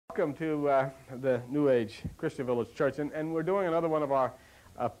Welcome to the New Age Christian Village Church, and we're doing another one of our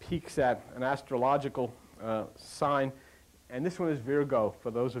peeks at an astrological sign, and this one is Virgo,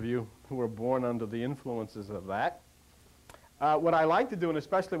 for those of you who were born under the influences of that. What I like to do, and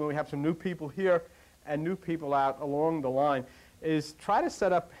especially when we have some new people here and new people out along the line, is try to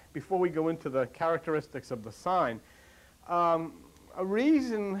set up, before we go into the characteristics of the sign, a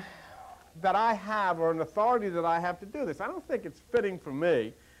reason that I have, or an authority that I have to do this. I don't think it's fitting for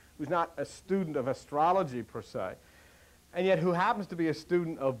me, who's not a student of astrology per se, and yet who happens to be a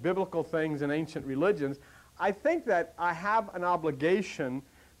student of biblical things and ancient religions. I think that I have an obligation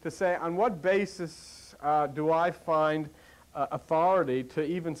to say on what basis do I find authority to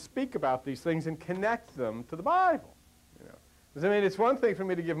even speak about these things and connect them to the Bible. You know? 'Cause, I mean, it's one thing for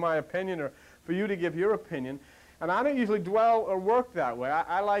me to give my opinion or for you to give your opinion, and I don't usually dwell or work that way.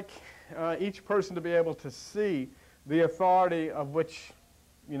 I like each person to be able to see the authority of which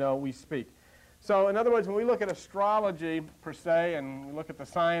we speak. So in other words, when we look at astrology per se, and we look at the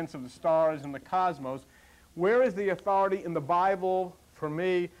science of the stars and the cosmos, where is the authority in the Bible for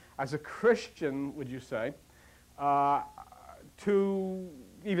me as a Christian, would you say, to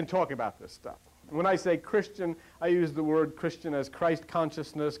even talk about this stuff? When I say Christian, I use the word Christian as Christ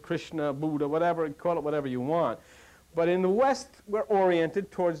consciousness, Krishna, Buddha, whatever, call it whatever you want. But in the West, we're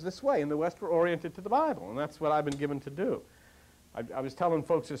oriented towards this way. In the West, we're oriented to the Bible, and that's what I've been given to do. I was telling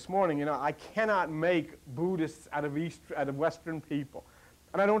folks this morning, I cannot make Buddhists out of Western people.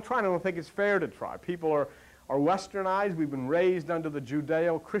 And I don't think it's fair to try. People are Westernized. We've been raised under the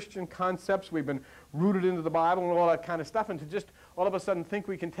Judeo-Christian concepts. We've been rooted into the Bible and all that kind of stuff. And to just all of a sudden think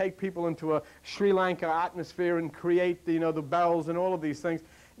we can take people into a Sri Lanka atmosphere and create the bells and all of these things,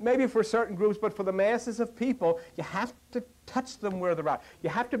 maybe for certain groups, but for the masses of people, you have to touch them where they're at. You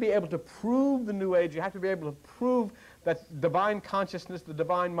have to be able to prove the New Age. You have to be able to prove that divine consciousness, the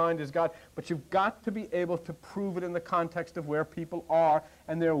divine mind is God, but you've got to be able to prove it in the context of where people are,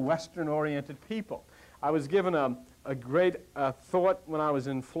 and they're Western-oriented people. I was given a great thought when I was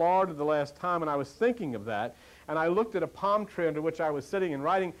in Florida the last time, and I was thinking of that, and I looked at a palm tree under which I was sitting and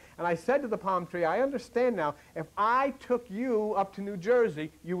writing, and I said to the palm tree, I understand now, if I took you up to New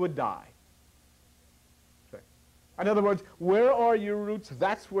Jersey, you would die. Okay. In other words, where are your roots?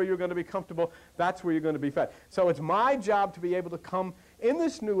 That's where you're going to be comfortable. That's where you're going to be fed. So it's my job to be able to come in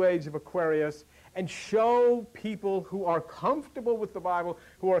this new age of Aquarius and show people who are comfortable with the Bible,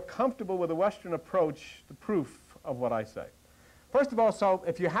 who are comfortable with a Western approach, the proof of what I say. First of all, so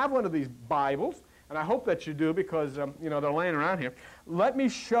if you have one of these Bibles, and I hope that you do because they're laying around here, let me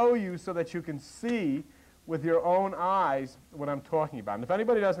show you so that you can see with your own eyes what I'm talking about. And if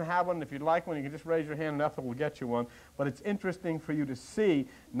anybody doesn't have one, if you'd like one, you can just raise your hand and Ethel will get you one. But it's interesting for you to see,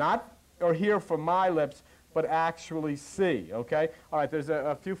 not or hear from my lips, but actually see, okay? All right, there's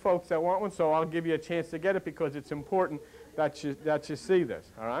a few folks that want one, so I'll give you a chance to get it because it's important that you see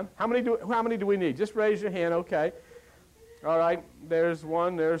this, all right? How many do we need? Just raise your hand, okay. All right, there's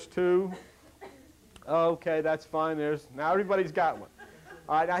one, there's two. Okay, that's fine. Now everybody's got one.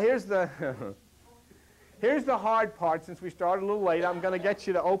 All right, now here's the hard part. Since we started a little late, I'm going to get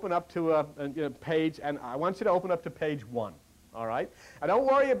you to open up to a page, and I want you to open up to page 1. All right? And don't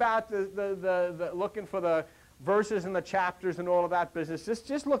worry about the looking for the verses and the chapters and all of that business.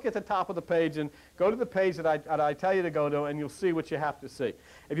 Just look at the top of the page and go to the page that I tell you to go to, and you'll see what you have to see.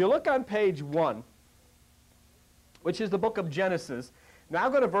 If you look on page 1, which is the book of Genesis, now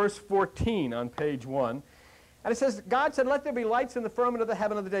go to verse 14 on page 1. And it says, God said, let there be lights in the firmament of the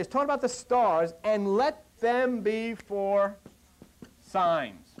heaven of the day. It's talking about the stars, and let them be for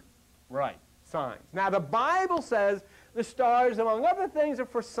signs. Right, signs. Now the Bible says the stars, among other things, are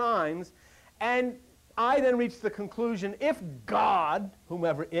for signs, and I then reach the conclusion, if God,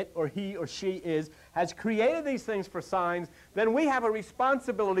 whomever it or he or she is, has created these things for signs, then we have a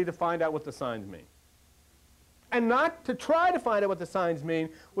responsibility to find out what the signs mean. And not to try to find out what the signs mean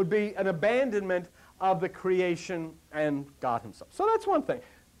would be an abandonment of the creation and God himself. So that's one thing,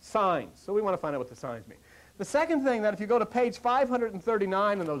 signs. So we want to find out what the signs mean. The second thing, that if you go to page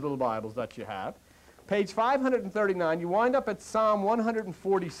 539 in those little Bibles that you have, page 539, you wind up at Psalm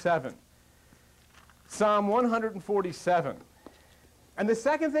 147. Psalm 147. And the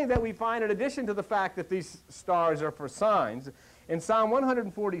second thing that we find, in addition to the fact that these stars are for signs, in Psalm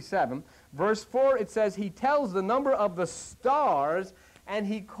 147, verse 4, it says, he tells the number of the stars, and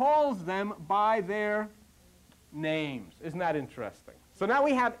he calls them by their names. Isn't that interesting? So now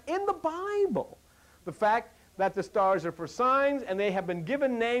we have in the Bible the fact that the stars are for signs, and they have been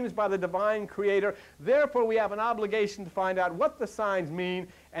given names by the divine creator. Therefore, we have an obligation to find out what the signs mean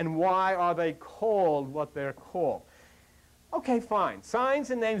and why are they called what they're called. Okay, fine.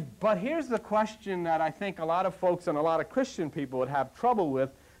 Signs and names. But here's the question that I think a lot of folks and a lot of Christian people would have trouble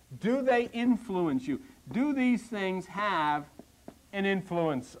with. Do they influence you? Do these things have an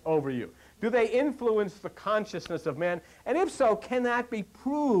influence over you? Do they influence the consciousness of man? And if so, can that be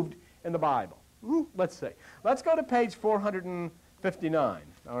proved in the Bible? Let's see. Let's go to page 459,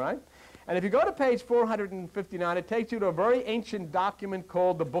 all right? And if you go to page 459, it takes you to a very ancient document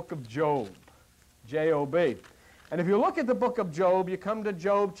called the Book of Job, J-O-B. And if you look at the Book of Job, you come to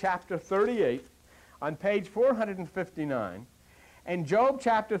Job chapter 38 on page 459. And Job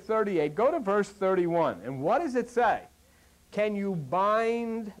chapter 38, go to verse 31. And what does it say? Can you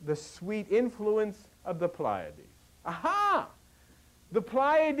bind the sweet influence of the Pleiades? Aha! The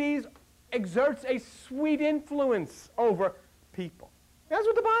Pleiades exerts a sweet influence over people. That's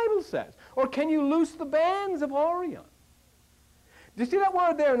what the Bible says. Or can you loose the bands of Orion? Do you see that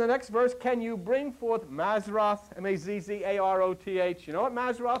word there in the next verse? Can you bring forth Mazzaroth, M-A-Z-Z-A-R-O-T-H? You know what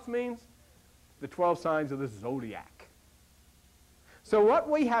Mazzaroth means? The 12 signs of the zodiac. So what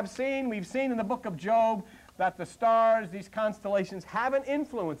we have seen, we've seen in the book of Job, that the stars, these constellations, have an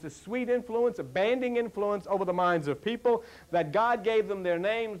influence, a sweet influence, a banding influence over the minds of people, that God gave them their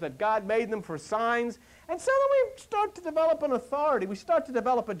names, that God made them for signs. And so then we start to develop an authority. We start to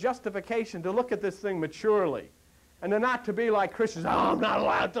develop a justification to look at this thing maturely. And then not to be like Christians, oh, I'm not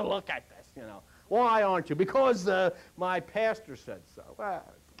allowed to look at this, you know. Why aren't you? Because my pastor said so. Well,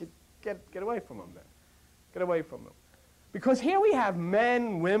 get away from them then. Get away from them. Because here we have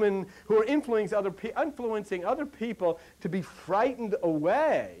men, women who are influencing other people to be frightened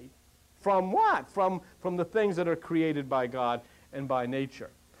away from what? From the things that are created by God and by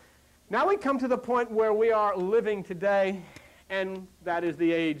nature. Now we come to the point where we are living today, and that is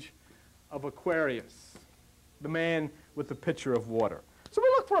the age of Aquarius, the man with the pitcher of water. So we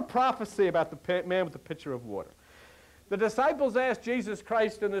look for a prophecy about the man with the pitcher of water. The disciples asked Jesus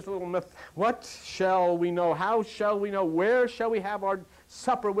Christ in this little myth, what shall we know? How shall we know? Where shall we have our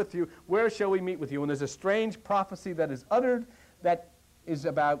supper with you? Where shall we meet with you? And there's a strange prophecy that is uttered that is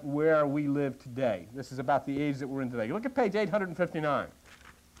about where we live today. This is about the age that we're in today. Look at page 859.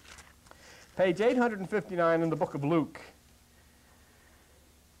 Page 859 in the book of Luke.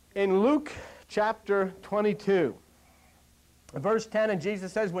 In Luke chapter 22, verse 10, and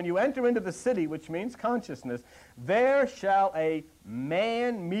Jesus says, when you enter into the city, which means consciousness, there shall a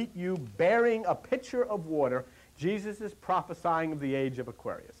man meet you bearing a pitcher of water. Jesus is prophesying of the age of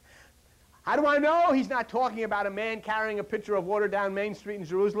Aquarius. How do I know he's not talking about a man carrying a pitcher of water down Main Street in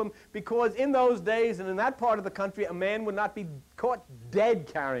Jerusalem? Because in those days and in that part of the country, a man would not be caught dead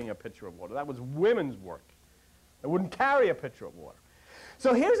carrying a pitcher of water. That was women's work. They wouldn't carry a pitcher of water.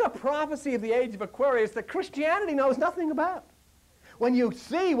 So here's a prophecy of the age of Aquarius that Christianity knows nothing about. When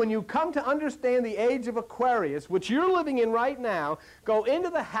you come to understand the age of Aquarius, which you're living in right now, go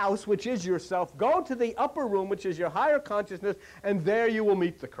into the house, which is yourself, go to the upper room, which is your higher consciousness, and there you will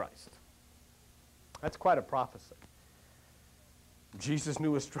meet the Christ. That's quite a prophecy. Jesus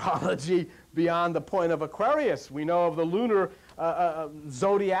knew astrology beyond the point of Aquarius. We know of the lunar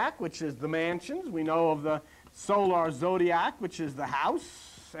zodiac, which is the mansions. We know of the solar zodiac, which is the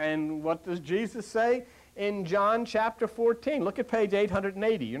house. And what does Jesus say? In John chapter 14. Look at page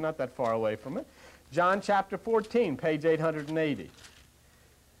 880. You're not that far away from it. John chapter 14, page 880.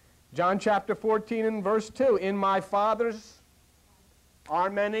 John chapter 14 and verse 2. In my Father's are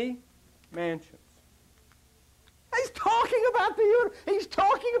many mansions. He's talking about he's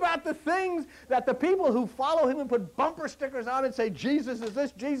talking about the things that the people who follow him and put bumper stickers on and say, Jesus is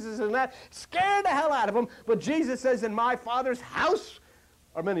this, Jesus is that, scare the hell out of them. But Jesus says, in my Father's house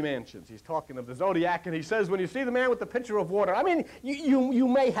are many mansions. He's talking of the zodiac, and he says, when you see the man with the pitcher of water, I mean, you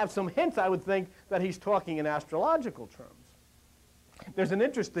may have some hints, I would think, that he's talking in astrological terms. There's an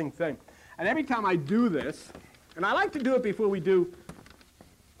interesting thing. And every time I do this, and I like to do it before we do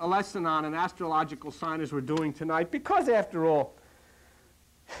a lesson on an astrological sign as we're doing tonight, because after all,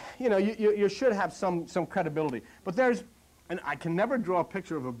 you know, you should have some credibility. But there's, and I can never draw a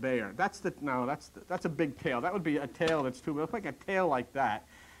picture of a bear. That's a big tail. That would be a tail that's too big. It's like a tail like that.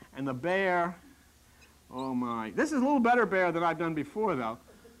 And the bear, oh my. This is a little better bear than I've done before, though.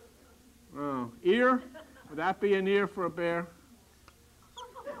 Oh, ear? Would that be an ear for a bear?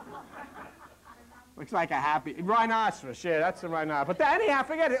 Looks like a happy, rhinoceros. Yeah, that's a rhinoceros. But anyhow,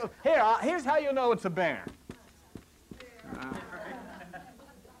 forget it. Here's how you know it's a bear.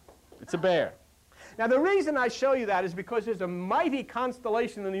 It's a bear. Now, the reason I show you that is because there's a mighty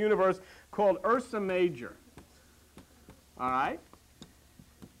constellation in the universe called Ursa Major. All right?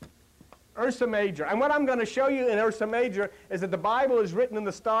 Ursa Major. And what I'm going to show you in Ursa Major is that the Bible is written in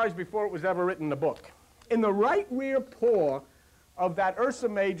the stars before it was ever written in a book. In the right rear paw of that Ursa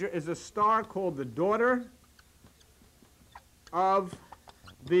Major is a star called the Daughter of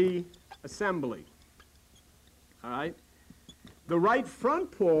the Assembly. All right? The right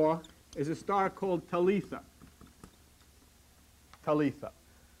front paw is a star called Talitha. Talitha.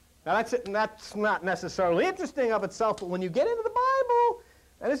 Now that's not necessarily interesting of itself, but when you get into the Bible,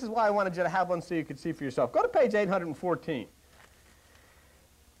 and this is why I wanted you to have one so you could see for yourself. Go to page 814.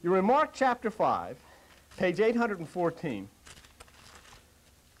 You're in Mark chapter 5, page 814.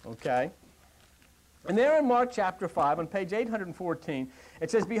 Okay? And there in Mark chapter 5, on page 814,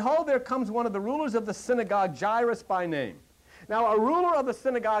 it says, "Behold, there comes one of the rulers of the synagogue, Jairus by name." Now, a ruler of the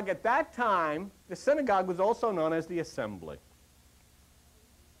synagogue at that time, the synagogue was also known as the assembly.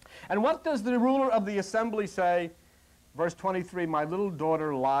 And what does the ruler of the assembly say? Verse 23, "My little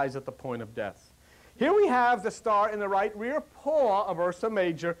daughter lies at the point of death." Here we have the star in the right rear paw of Ursa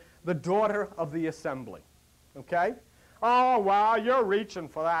Major, the daughter of the assembly. Okay? Oh, well, you're reaching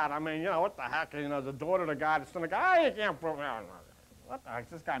for that. I mean, you know, what the heck? You know, the daughter of the guy, the son of God, you can't prove it. What the heck is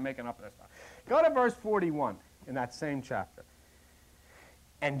this guy making up this stuff? Go to verse 41 in that same chapter.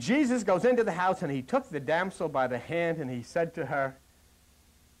 "And Jesus goes into the house, and he took the damsel by the hand, and he said to her,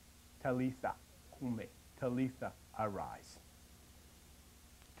 Talitha cumi, Talitha, arise.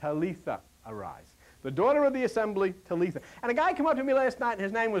 Talitha, arise." The daughter of the assembly, Talitha. And a guy came up to me last night, and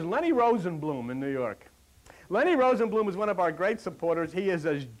his name was Lenny Rosenblum in New York. Lenny Rosenblum is one of our great supporters. He is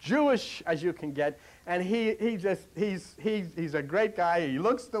as Jewish as you can get, and he's a great guy. He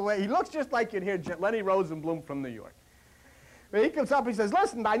looks just like you'd hear Lenny Rosenblum from New York. But he comes up, he says,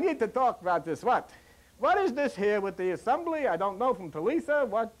 "Listen, I need to talk about this. What is this here with the assembly? I don't know from Talitha.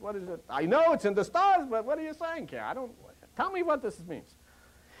 What is it? I know it's in the stars, but what are you saying here? Tell me what this means."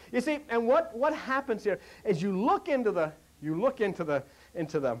 You see, and what happens here is you look into the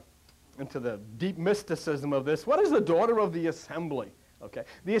deep mysticism of this. What is the daughter of the assembly? Okay,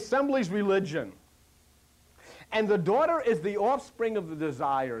 the assembly's religion. And the daughter is the offspring of the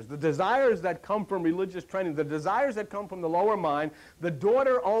desires that come from religious training, the desires that come from the lower mind. The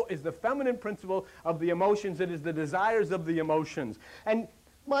daughter is the feminine principle of the emotions. It is the desires of the emotions. And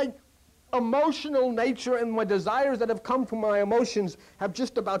my emotional nature and my desires that have come from my emotions have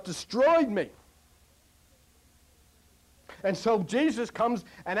just about destroyed me. And so Jesus comes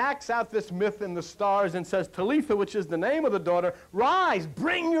and acts out this myth in the stars and says, "Talitha," which is the name of the daughter, "rise,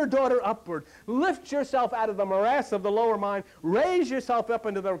 bring your daughter upward, lift yourself out of the morass of the lower mind, raise yourself up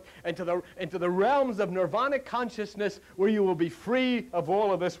into the realms of nirvanic consciousness, where you will be free of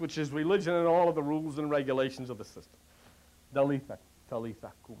all of this, which is religion and all of the rules and regulations of the system." Talitha,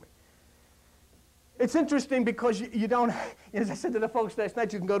 Talitha cumi. It's interesting because you don't, as I said to the folks last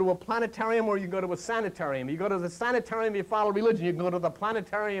night, you can go to a planetarium or you can go to a sanitarium. You go to the sanitarium, you follow religion. You can go to the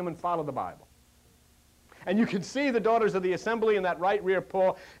planetarium and follow the Bible. And you can see the daughters of the assembly in that right rear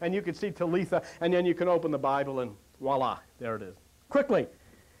paw, and you can see Talitha, and then you can open the Bible, and voila, there it is. Quickly,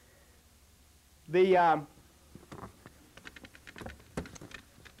 the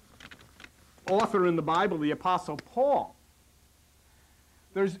author in the Bible, the Apostle Paul,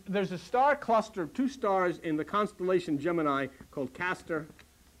 There's a star cluster of two stars in the constellation Gemini called Castor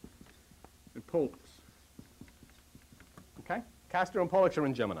and Pollux. Okay? Castor and Pollux are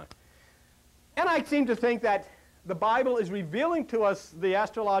in Gemini. And I seem to think that the Bible is revealing to us the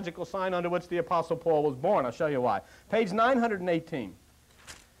astrological sign under which the Apostle Paul was born. I'll show you why. Page 918.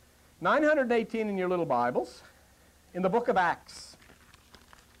 918 in your little Bibles, in the book of Acts.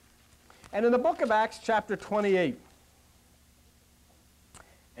 And in the book of Acts, chapter 28.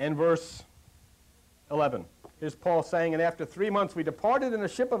 And verse 11. Here's Paul saying, "And after 3 months we departed in a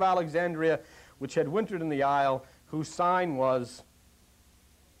ship of Alexandria, which had wintered in the isle, whose sign was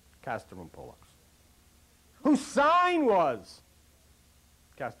Castor and Pollux." Whose sign was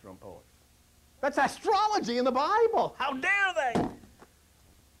Castor and Pollux. That's astrology in the Bible. How dare they?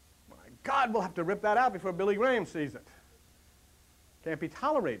 My God, we'll have to rip that out before Billy Graham sees it. Can't be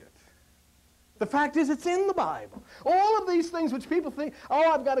tolerated. The fact is, it's in the Bible. All of these things which people think,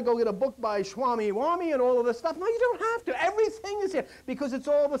 oh, I've got to go get a book by Swami Wami and all of this stuff. No, you don't have to. Everything is here because it's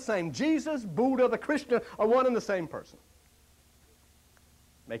all the same. Jesus, Buddha, the Krishna are one and the same person.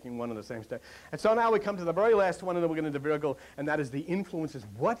 Making one and the same state. And so now we come to the very last one, and then we're going to Virgo, and that is the influences.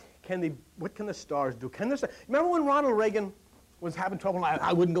 What can the stars do? Remember when Ronald Reagan was having trouble?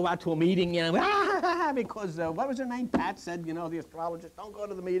 I wouldn't go out to a meeting, you know, because what was her name? Pat said, you know, the astrologist, don't go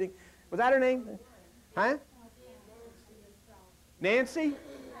to the meeting. Was that her name? Huh? Nancy?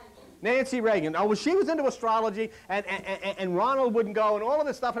 Nancy Reagan. Oh, well, she was into astrology, and Ronald wouldn't go, and all of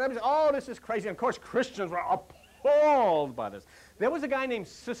this stuff, and everybody said, oh, this is crazy. And of course, Christians were appalled by this. There was a guy named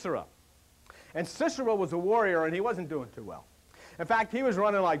Cicero, And Sisera was a warrior, and he wasn't doing too well. In fact, he was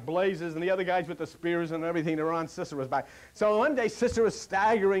running like blazes, and the other guys with the spears and everything, they were on Sisera's back. So one day, Sisera was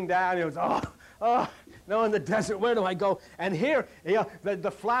staggering down. He was, no, in the desert, where do I go? And here,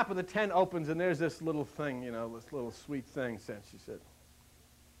 the flap of the tent opens, and there's this little thing, this little sweet thing. She said,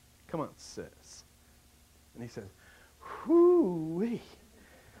 come on, sis. And he said, whoo-wee.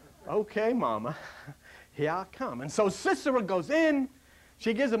 Okay, Mama, here I come. And so Sisera goes in.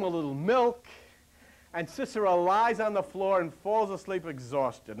 She gives him a little milk. And Sisera lies on the floor and falls asleep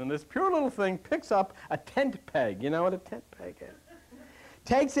exhausted. And this pure little thing picks up a tent peg. You know what a tent peg is?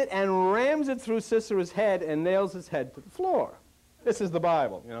 Takes it and rams it through Sisera's head and nails his head to the floor. This is the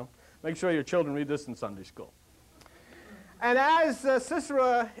Bible, Make sure your children read this in Sunday school. And as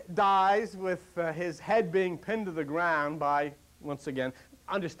Sisera dies with his head being pinned to the ground by, once again,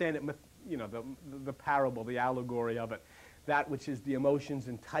 understand it, the parable, the allegory of it. That which is the emotions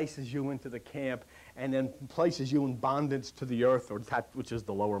entices you into the camp and then places you in bondage to the earth, or that which is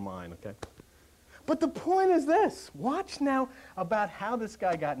the lower mind, okay? But the point is this. Watch now about how this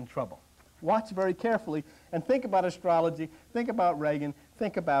guy got in trouble. Watch very carefully and think about astrology, think about Reagan,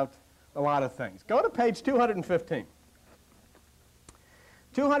 think about a lot of things. Go to page 215.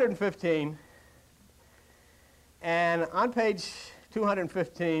 215, and on page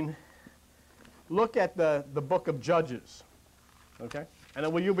 215, look at the book of Judges. Okay? And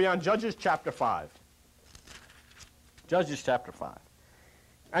then you'll be on Judges chapter 5. Judges chapter 5.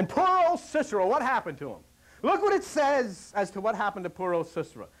 And poor old Sisera, what happened to him? Look what it says as to what happened to poor old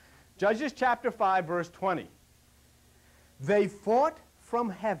Sisera. Judges chapter 5, verse 20. They fought from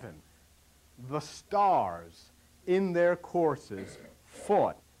heaven. The stars in their courses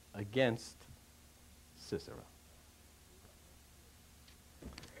fought against Sisera.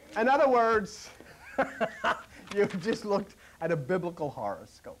 In other words, you just looked at a biblical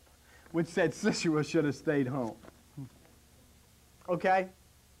horoscope, which said Sisera should have stayed home. Okay?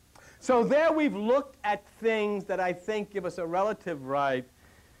 So there we've looked at things that I think give us a relative right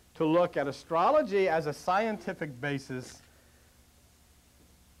to look at astrology as a scientific basis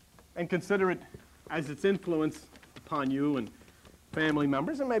and consider it as its influence upon you and family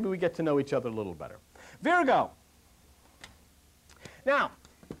members, and maybe we get to know each other a little better. Virgo. Now,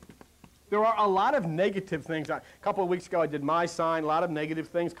 there are a lot of negative things. A couple of weeks ago I did my sign, a lot of negative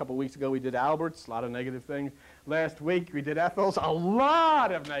things. A couple of weeks ago we did Albert's, a lot of negative things. Last week we did Ethel's, a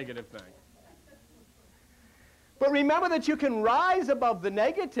lot of negative things. But remember that you can rise above the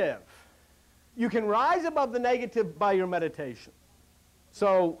negative. You can rise above the negative by your meditation.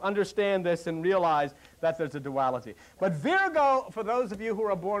 So understand this and realize that there's a duality. But Virgo, for those of you who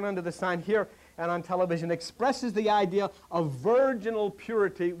are born under the sign here and on television, expresses the idea of virginal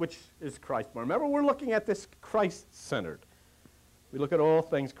purity, which is Christ-born. Remember, we're looking at this Christ-centered. We look at all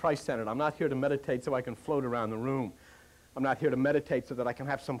things Christ-centered. I'm not here to meditate so I can float around the room. I'm not here to meditate so that I can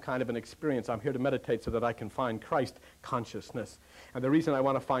have some kind of an experience. I'm here to meditate so that I can find Christ consciousness. And the reason I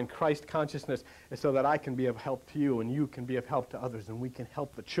want to find Christ consciousness is so that I can be of help to you, and you can be of help to others, and we can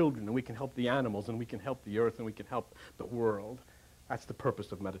help the children, and we can help the animals, and we can help the earth, and we can help the world. That's the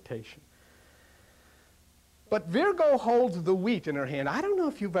purpose of meditation. But Virgo holds the wheat in her hand. I don't know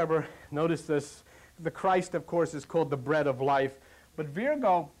if you've ever noticed this. The Christ, of course, is called the bread of life. But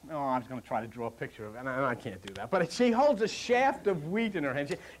Virgo, I was going to try to draw a picture of it, and I can't do that. But she holds a shaft of wheat in her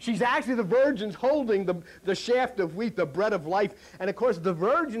hand. She's actually the virgin's holding the shaft of wheat, the bread of life. And, of course, the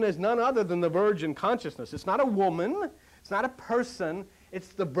virgin is none other than the virgin consciousness. It's not a woman. It's not a person. It's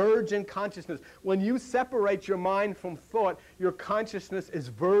the virgin consciousness. When you separate your mind from thought, your consciousness is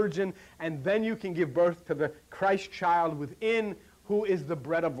virgin, and then you can give birth to the Christ child within, who is the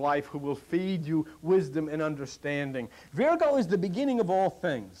bread of life, who will feed you wisdom and understanding. Virgo is the beginning of all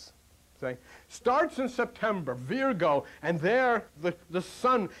things. See? Starts in September, Virgo, and there the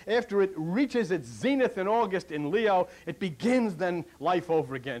sun, after it reaches its zenith in August in Leo, it begins then life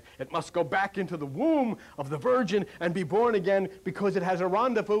over again. It must go back into the womb of the Virgin and be born again, because it has a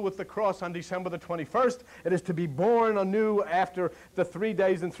rendezvous with the cross on December the 21st. It is to be born anew after the 3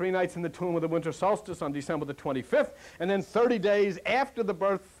 days and 3 nights in the tomb of the winter solstice on December the 25th, and then 30 days after the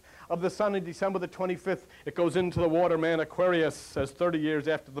birth of the sun on December the 25th, it goes into the water. Man Aquarius says 30 years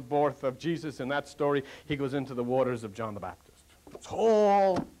after the birth of Jesus in that story, he goes into the waters of John the Baptist. It's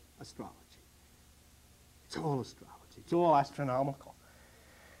all astrology. It's all astrology. It's all astronomical.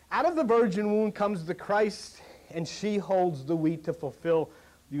 Out of the virgin womb comes the Christ, and she holds the wheat to fulfill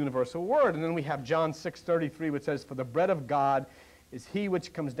the universal word. And then we have John 6:33, which says, "For the bread of God is he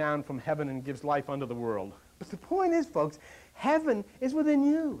which comes down from heaven and gives life unto the world." But the point is, folks, heaven is within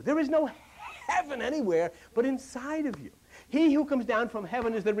you. There is no heaven anywhere but inside of you. He who comes down from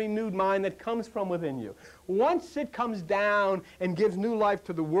heaven is the renewed mind that comes from within you. Once it comes down and gives new life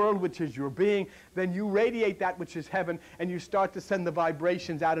to the world, which is your being, then you radiate that which is heaven, and you start to send the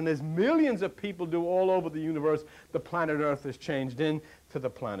vibrations out. And as millions of people do all over the universe, the planet Earth is changed into the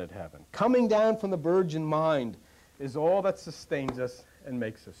planet heaven. Coming down from the virgin mind is all that sustains us and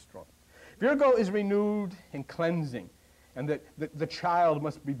makes us strong. Virgo is renewed and cleansing, and the child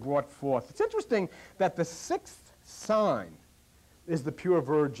must be brought forth. It's interesting that the sixth sign is the pure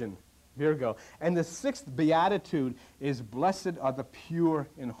virgin, Virgo, and the sixth beatitude is, blessed are the pure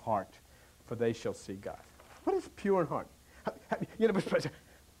in heart, for they shall see God. What is pure in heart? You know,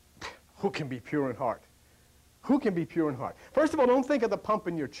 who can be pure in heart? Who can be pure in heart? First of all, don't think of the pump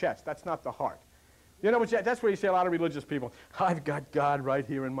in your chest. That's not the heart. You know, that's where you see a lot of religious people. I've got God right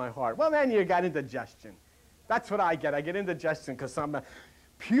here in my heart. Well, then you got indigestion. That's what I get. I get indigestion because I'm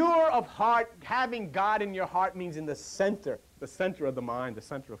pure of heart. Having God in your heart means in the center of the mind, the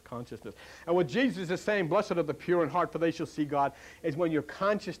center of consciousness. And what Jesus is saying, blessed are the pure in heart, for they shall see God, is when your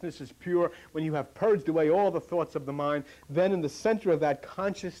consciousness is pure, when you have purged away all the thoughts of the mind, then in the center of that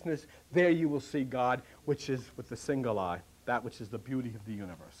consciousness, there you will see God, which is with the single eye, that which is the beauty of the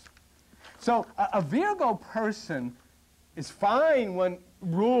universe. So a Virgo person is fine when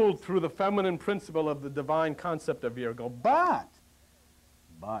ruled through the feminine principle of the divine concept of Virgo, but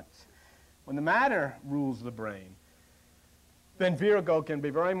when the matter rules the brain, then Virgo can be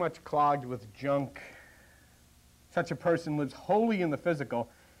very much clogged with junk. Such a person lives wholly in the physical,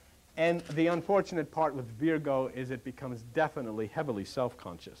 and the unfortunate part with Virgo is it becomes definitely heavily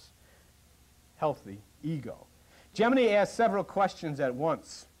self-conscious, healthy ego. Gemini asks several questions at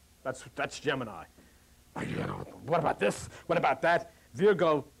once. That's Gemini. What about this? What about that?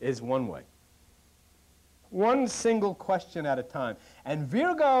 Virgo is one way. One single question at a time. And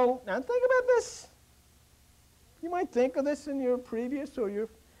Virgo, now think about this. You might think of this in your previous or your...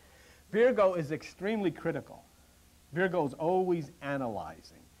 Virgo is extremely critical. Virgo is always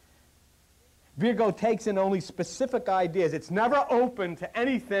analyzing. Virgo takes in only specific ideas. It's never open to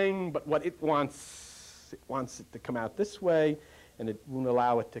anything but what it wants. It wants it to come out this way, and it won't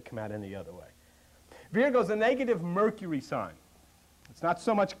allow it to come out any other way. Virgo is a negative Mercury sign. It's not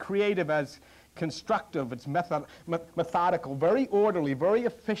so much creative as constructive. It's methodical, very orderly, very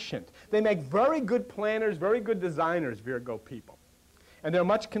efficient. They make very good planners, very good designers, Virgo people. And they're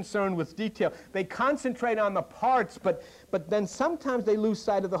much concerned with detail. They concentrate on the parts, but then sometimes they lose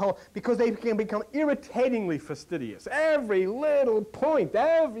sight of the whole because they can become irritatingly fastidious. Every little point,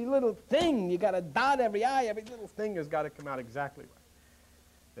 every little thing, you got to dot every I, every little thing has got to come out exactly right.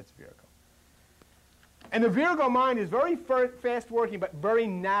 That's Virgo. And the Virgo mind is very fast-working, but very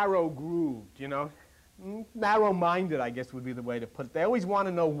narrow-grooved, you know. Narrow-minded, I guess, would be the way to put it. They always want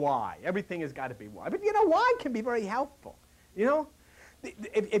to know why. Everything has got to be why. But, you know, why can be very helpful, you know.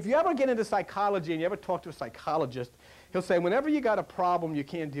 If you ever get into psychology and you ever talk to a psychologist, he'll say, whenever you got a problem you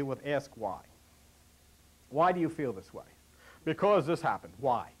can't deal with, ask why. Why do you feel this way? Because this happened.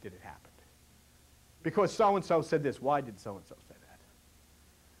 Why did it happen? Because so-and-so said this. Why did so-and-so say that?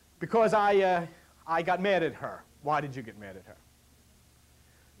 Because I got mad at her. Why did you get mad at her?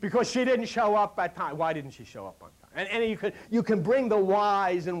 Because she didn't show up at time. Why didn't she show up on time? And you can bring the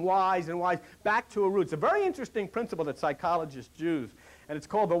whys and whys and whys back to a root. It's a very interesting principle that psychologists use, and it's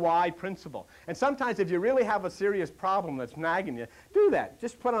called the why principle. And sometimes if you really have a serious problem that's nagging you, do that.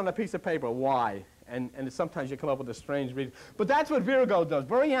 Just put on a piece of paper, why. And sometimes you come up with a strange reason. But that's what Virgo does.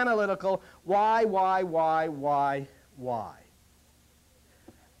 Very analytical. Why?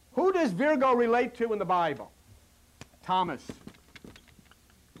 Who does Virgo relate to in the Bible? Thomas.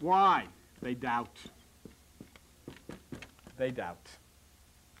 Why? They doubt. They doubt.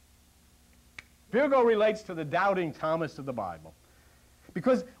 Virgo relates to the doubting Thomas of the Bible.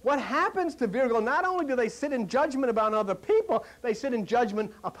 Because what happens to Virgo, not only do they sit in judgment about other people, they sit in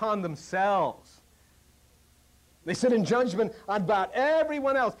judgment upon themselves. They sit in judgment about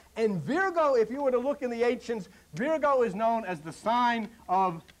everyone else. And Virgo, if you were to look in the ancients, Virgo is known as the sign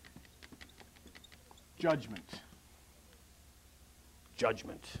of judgment.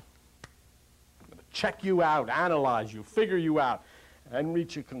 Judgment. I'm going to check you out, analyze you, figure you out, and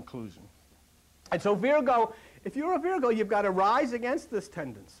reach a conclusion. And so Virgo, if you're a Virgo, you've got to rise against this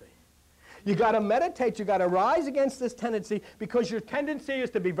tendency. You've got to meditate. You've got to rise against this tendency because your tendency is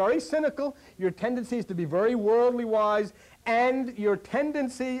to be very cynical. Your tendency is to be very worldly wise. And your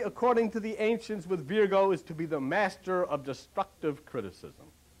tendency, according to the ancients with Virgo, is to be the master of destructive criticism.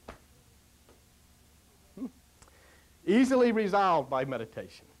 Easily resolved by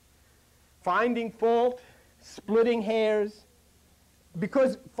meditation. Finding fault, splitting hairs,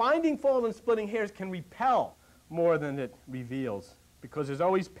 because finding fault and splitting hairs can repel more than it reveals, because there's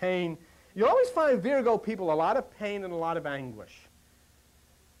always pain. You always find Virgo people a lot of pain and a lot of anguish,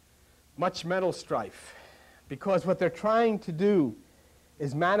 much mental strife, because what they're trying to do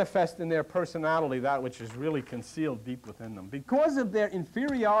is manifest in their personality that which is really concealed deep within them. Because of their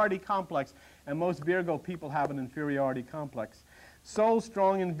inferiority complex, and most Virgo people have an inferiority complex, souls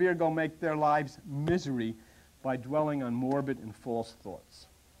strong in Virgo make their lives misery by dwelling on morbid and false thoughts.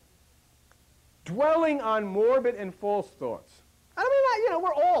 Dwelling on morbid and false thoughts. I mean, you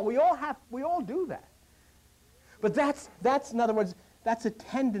know, we all do that. But that's in other words, that's a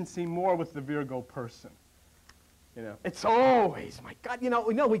tendency more with the Virgo person. You know, it's always, my God, you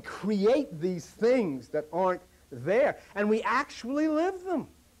know, we create these things that aren't there, and we actually live them.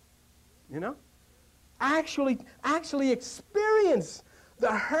 You know, actually experience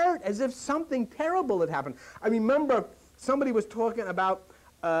the hurt as if something terrible had happened. I remember somebody was talking about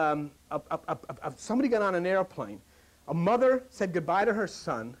somebody got on an airplane. A mother said goodbye to her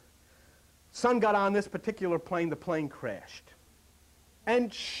son. Son got on this particular plane. The plane crashed,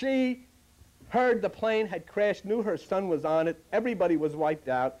 and she heard the plane had crashed, knew her son was on it, everybody was wiped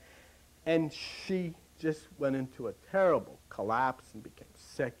out, and she just went into a terrible collapse and became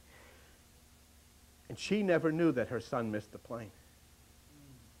sick. And she never knew that her son missed the plane.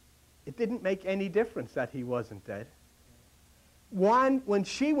 It didn't make any difference that he wasn't dead. When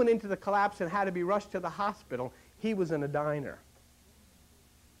she went into the collapse and had to be rushed to the hospital, he was in a diner.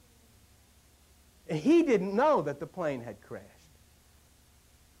 And he didn't know that the plane had crashed.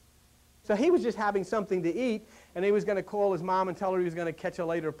 So he was just having something to eat, and he was going to call his mom and tell her he was going to catch a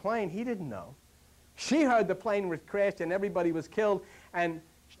later plane. He didn't know. She heard the plane was crashed and everybody was killed, and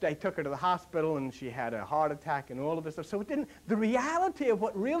they took her to the hospital, and she had a heart attack and all of this stuff. So the reality of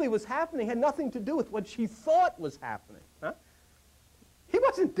what really was happening had nothing to do with what she thought was happening. Huh? He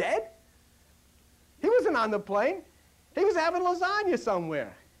wasn't dead. He wasn't on the plane. He was having lasagna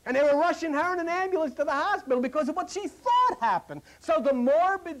somewhere. And they were rushing her in an ambulance to the hospital because of what she thought happened. So the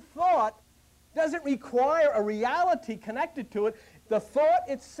morbid thought doesn't require a reality connected to it. The thought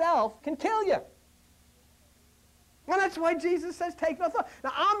itself can kill you. And that's why Jesus says, take no thought.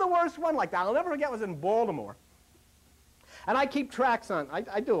 Now, I'm the worst one like that. I'll never forget, I was in Baltimore. And I keep tracks on,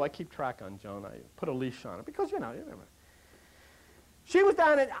 I keep track on Joan. I put a leash on her because, you know. She was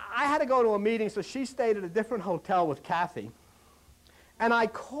down I had to go to a meeting, so she stayed at a different hotel with Kathy. And I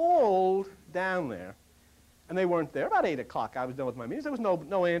called down there, and they weren't there. About 8 o'clock, I was done with my meetings. There was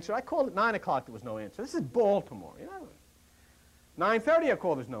no answer. I called at 9 o'clock, there was no answer. This is Baltimore, you know. 9:30, I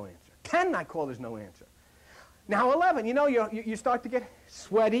called, there's no answer. 10, I called, there's no answer. Now 11, you know, you start to get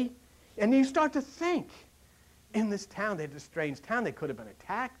sweaty, and you start to think, in this town, they're a strange town. They could have been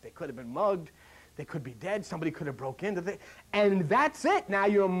attacked. They could have been mugged. They could be dead. Somebody could have broke into the... And that's it. Now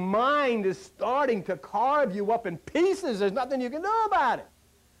your mind is starting to carve you up in pieces. There's nothing you can do about it.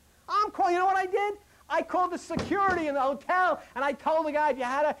 I'm calling... You know what I did? I called the security in the hotel, and I told the guy, you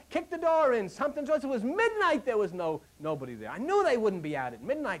had to kick the door in. Something else. It was midnight. There was nobody there. I knew they wouldn't be out at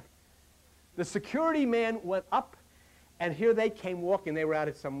midnight. The security man went up, and here they came walking. They were out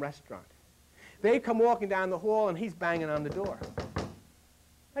at some restaurant. They come walking down the hall, and he's banging on the door.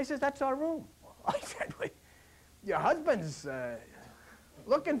 He says, that's our room. I said, wait, your husband's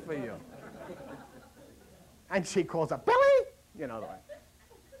looking for you. And she calls up, Billy! You know,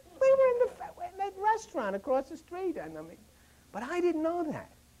 we were in the restaurant across the street. And but I didn't know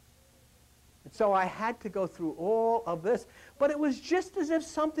that. And so I had to go through all of this. But it was just as if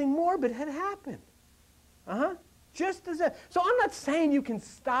something morbid had happened. Just as if. So I'm not saying you can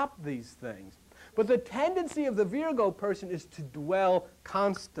stop these things. But the tendency of the Virgo person is to dwell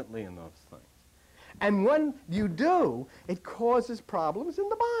constantly in those things. And when you do, it causes problems in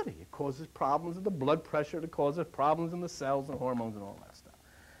the body. It causes problems in the blood pressure. It causes problems in the cells and hormones and all that stuff.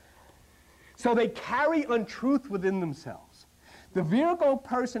 So they carry untruth within themselves. The Virgo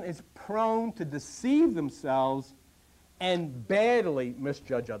person is prone to deceive themselves and badly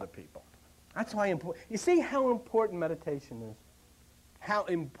misjudge other people. That's why important. You see how important meditation is? How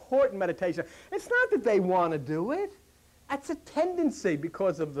important meditation. It's not that they want to do it. That's a tendency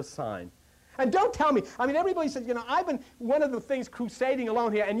because of the sign. And don't tell me, I mean, everybody says, you know, I've been one of the things crusading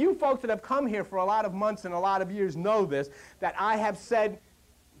alone here, and you folks that have come here for a lot of months and a lot of years know this, that I have said,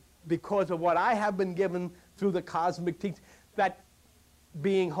 because of what I have been given through the cosmic teaching, that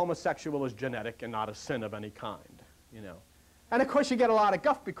being homosexual is genetic and not a sin of any kind, you know. And of course you get a lot of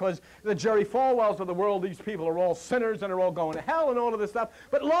guff because the Jerry Falwells of the world, these people are all sinners and are all going to hell and all of this stuff.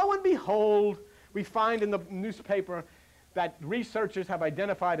 But lo and behold, we find in the newspaper that researchers have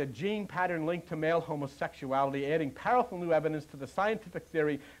identified a gene pattern linked to male homosexuality, adding powerful new evidence to the scientific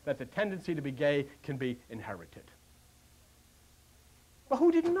theory that the tendency to be gay can be inherited. Well,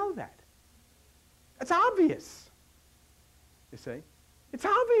 who didn't know that? It's obvious. You see? It's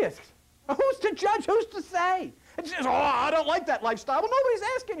obvious. Who's to judge? Who's to say? It's just, oh, I don't like that lifestyle. Well, nobody's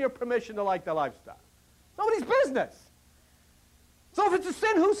asking your permission to like the lifestyle. Nobody's business. So if it's a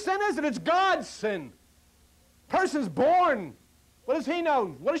sin, whose sin is it? It's God's sin. Person's born. What does he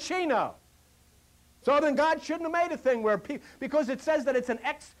know? What does she know? So then God shouldn't have made a thing where because it says that it's an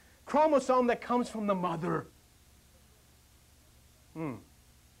X chromosome that comes from the mother.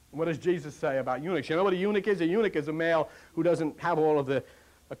 What does Jesus say about eunuchs? You know what a eunuch is? A eunuch is a male who doesn't have all of the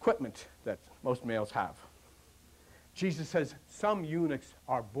equipment that most males have. Jesus says some eunuchs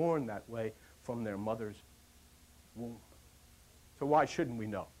are born that way from their mother's womb. So why shouldn't we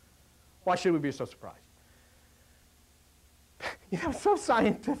know? Why should we be so surprised? You know, it's so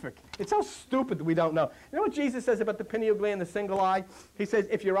scientific. It's so stupid that we don't know. You know what Jesus says about the pineal gland, the single eye? He says,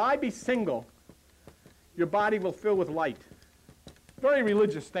 if your eye be single, your body will fill with light. Very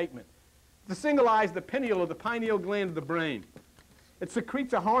religious statement. The single eye is the pineal or the pineal gland of the brain. It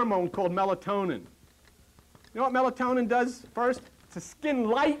secretes a hormone called melatonin. You know what melatonin does first? It's a skin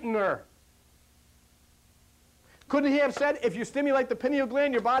lightener. Couldn't he have said, if you stimulate the pineal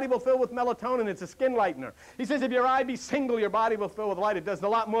gland, your body will fill with melatonin. It's a skin lightener. He says, if your eye be single, your body will fill with light. It does a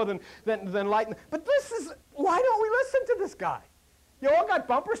lot more than lighten. But this is, why don't we listen to this guy? You all got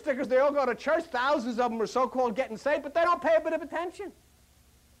bumper stickers. They all go to church. Thousands of them are so-called getting saved, but they don't pay a bit of attention.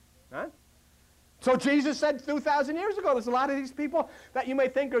 Huh? So Jesus said 2,000 years ago, there's a lot of these people that you may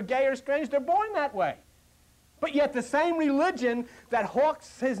think are gay or strange. They're born that way. But yet the same religion that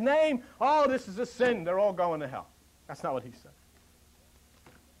hawks his name, oh, this is a sin, they're all going to hell. That's not what he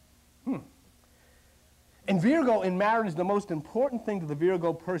said. In Virgo, in marriage, the most important thing to the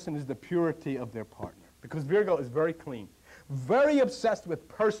Virgo person is the purity of their partner. Because Virgo is very clean, very obsessed with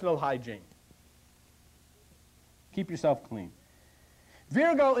personal hygiene. Keep yourself clean.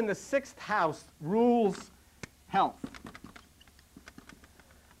 Virgo in the 6th house rules health.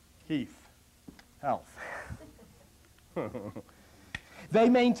 Heath, health. They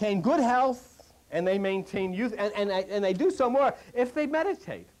maintain good health, and they maintain youth, and they do so more if they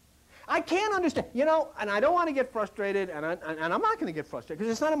meditate. I can't understand, you know, and I don't want to get frustrated, and I'm not going to get frustrated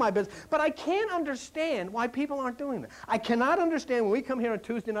because it's none of my business, but I can't understand why people aren't doing that. I cannot understand when we come here on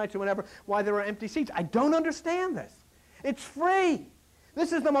Tuesday nights or whatever why there are empty seats. I don't understand this. It's free.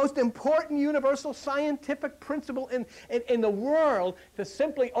 This is the most important universal scientific principle in the world, to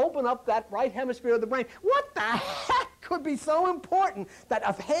simply open up that right hemisphere of the brain. What the heck could be so important that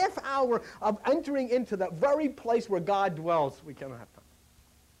a half hour of entering into the very place where God dwells, we cannot have time?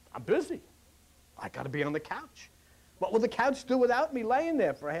 I'm busy. I got to be on the couch. What will the couch do without me laying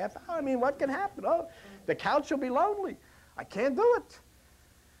there for a half hour? I mean, what can happen? Oh, the couch will be lonely. I can't do it.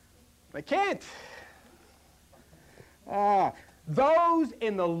 I can't. Those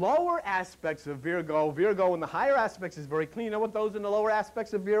in the lower aspects of Virgo in the higher aspects is very clean. You know what those in the lower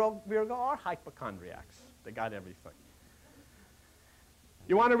aspects of Virgo are? Hypochondriacs. They got everything.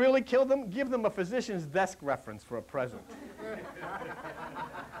 You want to really kill them? Give them a physician's desk reference for a present.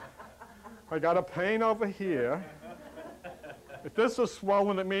 I got a pain over here. If this is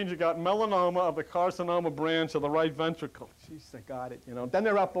swollen, it means you got melanoma of the carcinoma branch of the right ventricle. Jeez, I got it, you know. Then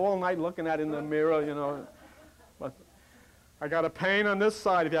they're up all night looking at it in the mirror, you know. But I got a pain on this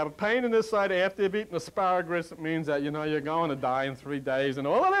side. If you have a pain on this side after you've eaten asparagus, it means that, you know, you're going to die in 3 days and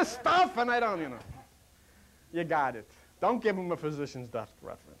all of this stuff, and I don't, you know. You got it. Don't give them a physician's desk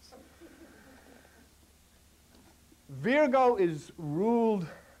reference. Virgo is ruled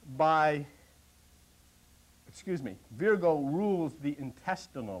by, Virgo rules the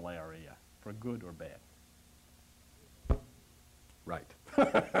intestinal area for good or bad. Right.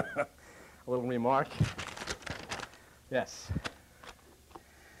 A little remark. Yes.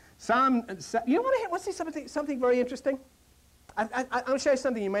 You want to see something very interesting? I'm going to show you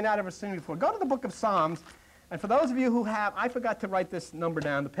something you may not have ever seen before. Go to the book of Psalms, and for those of you who have, I forgot to write this number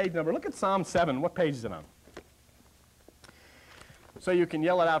down, the page number. Look at Psalm 7. What page is it on? So you can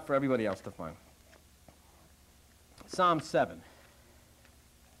yell it out for everybody else to find. Psalm 7.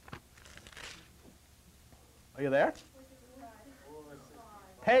 Are you there?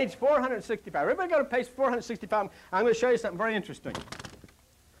 Page 465. Everybody go to page 465. I'm going to show you something very interesting.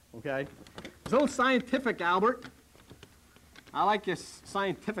 Okay? It's a little scientific, Albert. I like your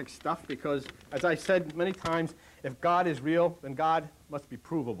scientific stuff because, as I said many times, if God is real, then God must be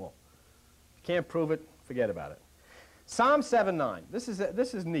provable. If you can't prove it, forget about it. Psalm 7:9. This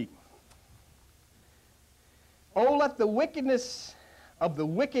is neat. Oh, let the wickedness of the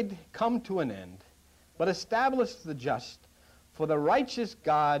wicked come to an end, but establish the just, for the righteous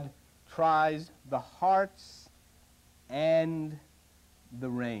God tries the hearts and the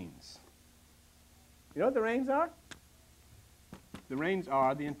reins. You know what the reins are? The reins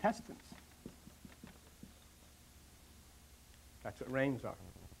are the intestines. That's what reins are.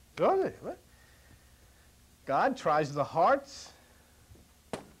 So, God tries the hearts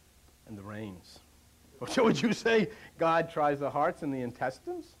and the reins. So would you say God tries the hearts and the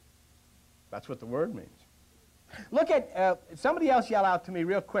intestines? That's what the word means. Look at, somebody else yell out to me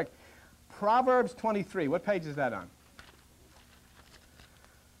real quick. Proverbs 23. What page is that on?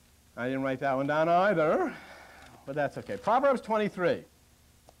 I didn't write that one down either, but that's okay. Proverbs 23.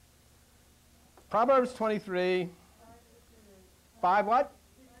 Proverbs 23. 5 what?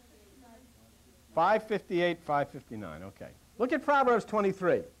 558, 559. Okay. Look at Proverbs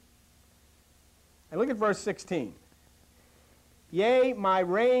 23. And look at verse 16. Yea, my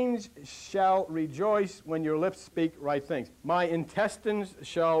reins shall rejoice when your lips speak right things. My intestines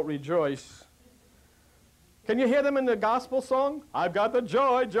shall rejoice. Can you hear them in the gospel song? I've got the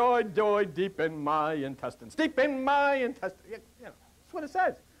joy, joy, joy deep in my intestines. Deep in my intestines. You know, that's what it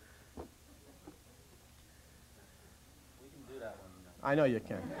says. We can do that one. I know you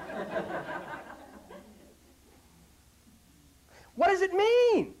can. What does it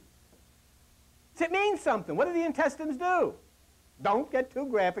mean? Does it mean something? What do the intestines do? Don't get too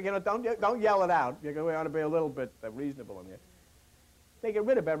graphic. You know, don't yell it out. We ought to be a little bit reasonable in here. They get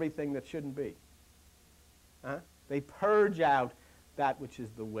rid of everything that shouldn't be. They purge out that which is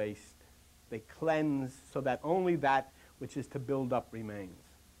the waste. They cleanse so that only that which is to build up remains.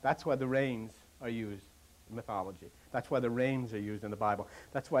 That's why the reins are used in mythology. That's why the reins are used in the Bible.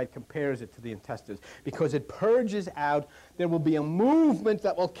 That's why it compares it to the intestines. Because it purges out. There will be a movement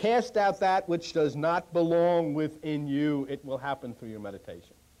that will cast out that which does not belong within you. It will happen through your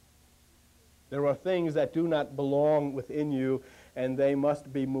meditation. There are things that do not belong within you, and they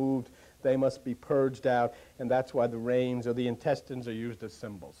must be moved. They must be purged out, and that's why the reins or the intestines are used as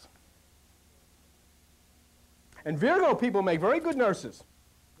symbols. And Virgo people make very good nurses.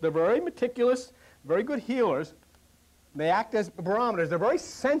 They're very meticulous, very good healers. They act as barometers. They're very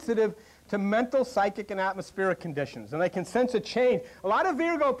sensitive to mental, psychic, and atmospheric conditions, and they can sense a change. A lot of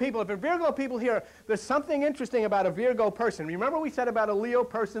Virgo people, if there are Virgo people here, there's something interesting about a Virgo person. Remember we said about a Leo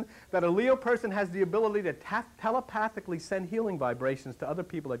person that a Leo person has the ability to telepathically send healing vibrations to other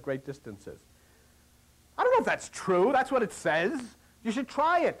people at great distances. I don't know if that's true. That's what it says. You should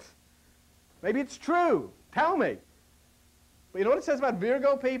try it. Maybe it's true. Tell me. But you know what it says about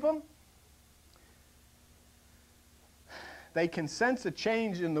Virgo people? They can sense a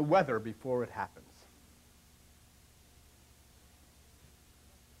change in the weather before it happens.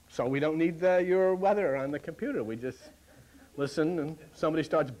 So we don't need your weather on the computer. We just listen, and somebody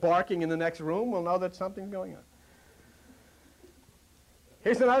starts barking in the next room, we'll know that something's going on.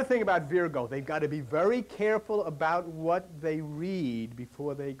 Here's another thing about Virgo. They've got to be very careful about what they read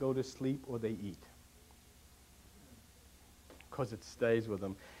before they go to sleep or they eat, because it stays with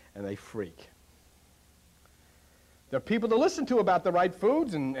them and they freak. There are people to listen to about the right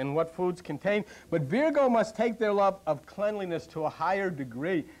foods and what foods contain, but Virgo must take their love of cleanliness to a higher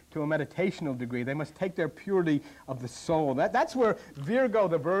degree, to a meditational degree. They must take their purity of the soul. That's where Virgo,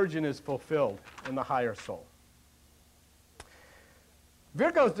 the virgin, is fulfilled, in the higher soul.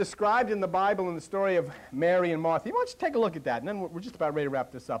 Virgo is described in the Bible in the story of Mary and Martha. You want to take a look at that, and then we're just about ready to wrap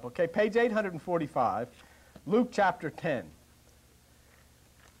this up, okay? Page 845, Luke chapter 10.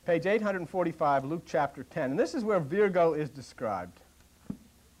 Page 845, Luke chapter 10. And this is where Virgo is described.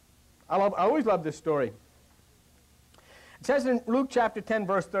 I always love this story. It says in Luke chapter 10,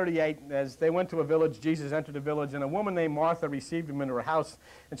 verse 38, as they went to a village, Jesus entered a village, and a woman named Martha received him into her house.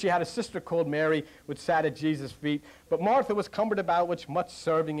 And she had a sister called Mary, which sat at Jesus' feet. But Martha was cumbered about with much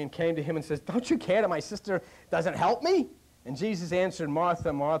serving and came to him and says, "Don't you care that my sister doesn't help me?" And Jesus answered,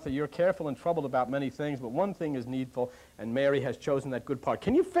 "Martha, Martha, you're careful and troubled about many things, but one thing is needful, and Mary has chosen that good part."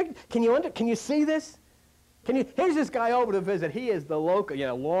 Can you see this? Here's this guy over to visit. He is the local,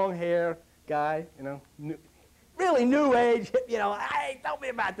 long hair guy, really new age, "Hey, tell me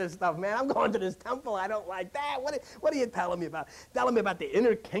about this stuff, man. I'm going to this temple. I don't like that. What are you telling me about? Telling me about the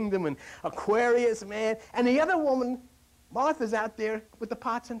inner kingdom and Aquarius, man." And the other woman, Martha's out there with the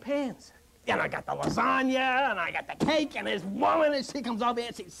pots and pans. I got the lasagna, and I got the cake, and this woman, and she comes over here,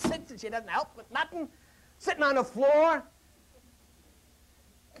 and she sits, and she doesn't help with nothing, sitting on the floor.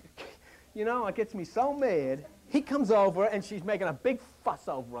 It gets me so mad. He comes over, and she's making a big fuss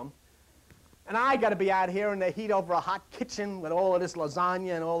over him. And I got to be out here in the heat over a hot kitchen with all of this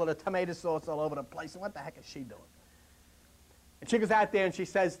lasagna and all of the tomato sauce all over the place. And what the heck is she doing? And she goes out there and she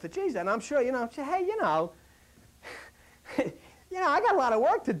says to Jesus, and I'm sure, hey, I got a lot of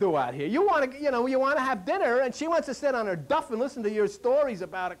work to do out here. You want to have dinner, and she wants to sit on her duff and listen to your stories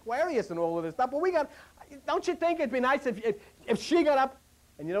about Aquarius and all of this stuff. But don't you think it'd be nice if she got up,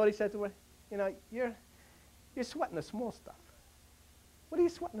 and you know what he said to her? You're sweating the small stuff. What are you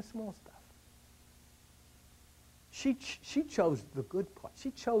sweating the small stuff? She chose the good part.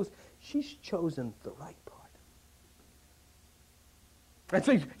 She's chosen the right part.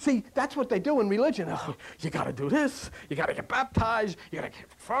 And see, that's what they do in religion. Oh, you got to do this. You got to get baptized. You got to get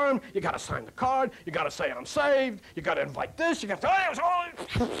confirmed. You got to sign the card. You got to say I'm saved. You got to invite this. You got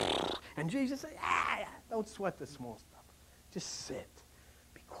to. And Jesus said, don't sweat the small stuff. Just sit,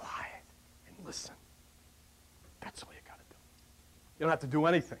 be quiet, and listen. That's all you got to do. You don't have to do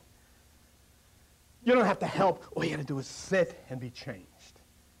anything. You don't have to help. All you got to do is sit and be changed.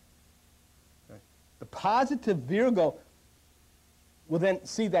 Okay? The positive Virgo will then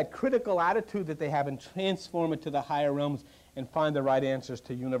see that critical attitude that they have and transform it to the higher realms and find the right answers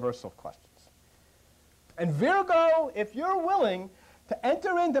to universal questions. And Virgo, if you're willing to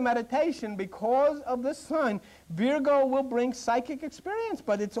enter into meditation because of this sign, Virgo will bring psychic experience,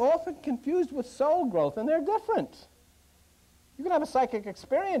 but it's often confused with soul growth, and they're different. You can have a psychic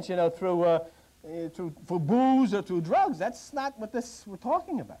experience, through booze or through drugs. That's not what we're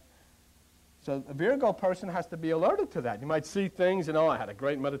talking about. So a Virgo person has to be alerted to that. You might see things, I had a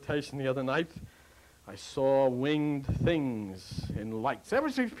great meditation the other night. I saw winged things in lights.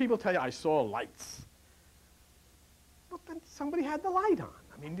 Ever see people tell you, I saw lights? Well, then somebody had the light on.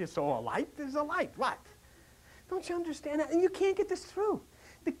 You saw a light, there's a light. What? Don't you understand that? And you can't get this through.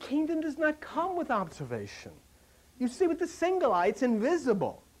 The kingdom does not come with observation. You see with the single eye, it's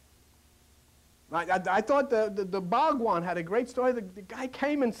invisible. I thought the Bhagwan had a great story. The guy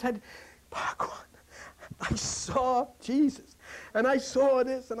came and said, Bhagwan, I saw Jesus, and I saw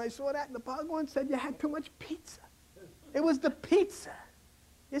this, and I saw that, and the Bhagwan said you had too much pizza. It was the pizza.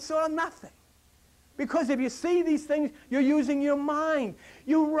 You saw nothing. Because if you see these things, you're using your mind.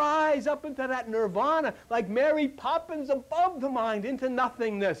 You rise up into that nirvana like Mary Poppins above the mind into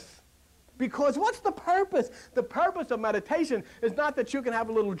nothingness. Because what's the purpose? The purpose of meditation is not that you can have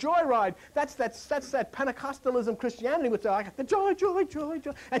a little joyride. That's that Pentecostalism Christianity, which are like the joy, joy, joy,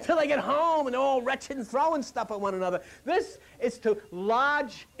 joy, until they get home and they're all wretched and throwing stuff at one another. This is to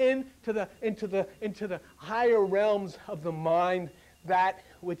lodge into the higher realms of the mind, that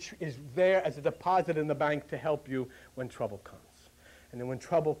which is there as a deposit in the bank to help you when trouble comes. And then when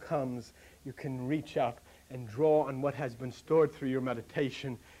trouble comes, you can reach up and draw on what has been stored through your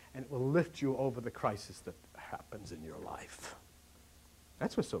meditation, and it will lift you over the crisis that happens in your life.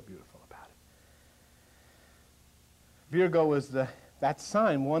 That's what's so beautiful about it. Virgo is that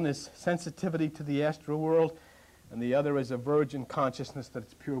sign. One is sensitivity to the astral world, and the other is a virgin consciousness that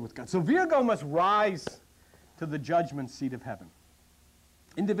it's pure with God. So Virgo must rise to the judgment seat of heaven.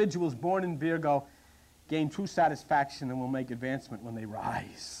 Individuals born in Virgo gain true satisfaction and will make advancement when they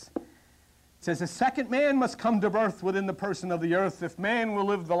rise. It says, a second man must come to birth within the person of the earth. If man will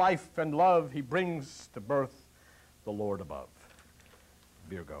live the life and love, he brings to birth the Lord above.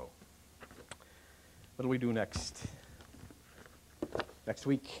 Virgo. What do we do next? Next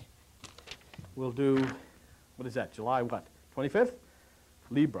week, we'll do, what is that, July what? 25th?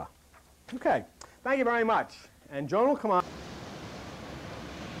 Libra. Okay. Thank you very much. And Joan will come on.